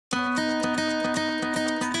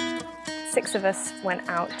6 of us went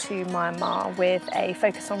out to Myanmar with a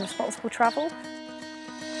focus on responsible travel.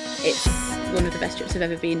 It's one of the best trips I've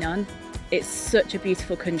ever been on. It's such a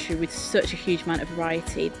beautiful country with such a huge amount of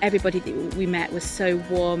variety. Everybody that we met was so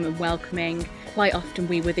warm and welcoming. Quite often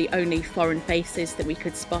we were the only foreign faces that we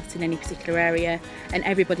could spot in any particular area, and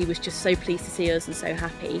everybody was just so pleased to see us and so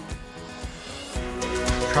happy.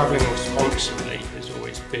 Travelling responsibly has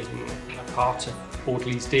always been a part of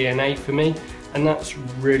Audley's DNA for me, and that's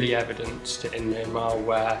really evidenced in Myanmar,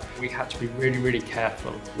 where we had to be really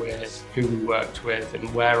careful with who we worked with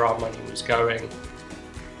and where our money was going.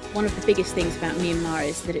 One of the biggest things about Myanmar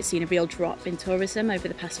is that it's seen a real drop in tourism over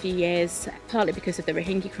the past few years, partly because of the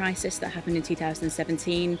Rohingya crisis that happened in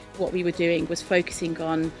 2017. What we were doing was focusing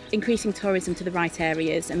on increasing tourism to the right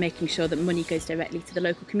areas and making sure that money goes directly to the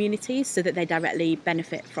local communities so that they directly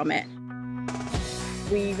benefit from it.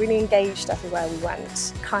 We really engaged everywhere we went.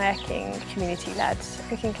 Kayaking, community-led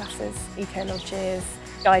cooking classes, eco-lodges,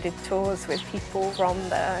 guided tours with people from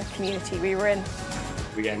the community we were in.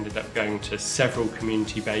 We ended up going to several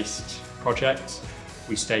community-based projects.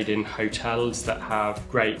 We stayed in hotels that have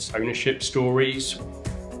great ownership stories.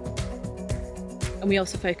 And we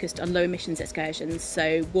also focused on low emissions excursions,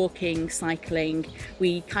 so walking, cycling.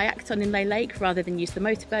 We kayaked on Inlay Lake rather than use the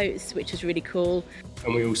motorboats, which was really cool.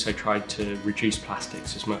 And we also tried to reduce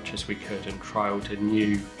plastics as much as we could and trialled a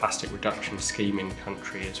new plastic reduction scheme in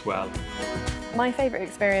country as well. My favourite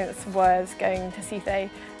experience was going to Sithe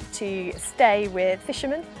to stay with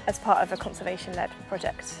fishermen as part of a conservation-led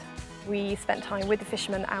project. We spent time with the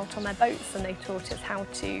fishermen out on their boats, and they taught us how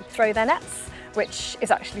to throw their nets, which is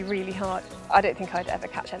actually really hard. I don't think I'd ever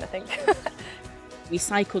catch anything. We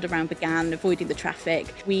cycled around Bagan, avoiding the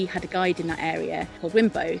traffic. We had a guide in that area called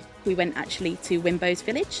Wimbo. We went actually to Wimbo's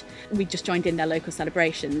village. We just joined in their local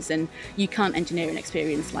celebrations, and you can't engineer an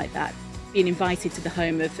experience like that. Being invited to the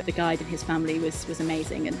home of the guide and his family was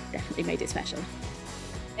amazing and definitely made it special.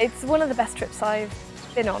 It's one of the best trips I've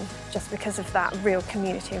been on, just because of that real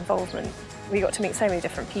community involvement. We got to meet so many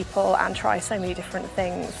different people and try so many different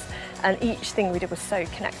things, and each thing we did was so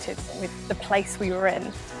connected with the place we were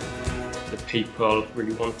in. The people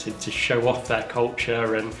really wanted to show off their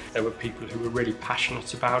culture, and there were people who were really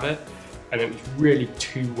passionate about it, and it was really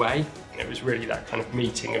two-way. It was really that kind of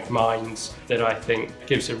meeting of minds that I think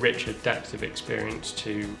gives a richer depth of experience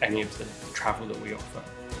to any of the travel that we offer.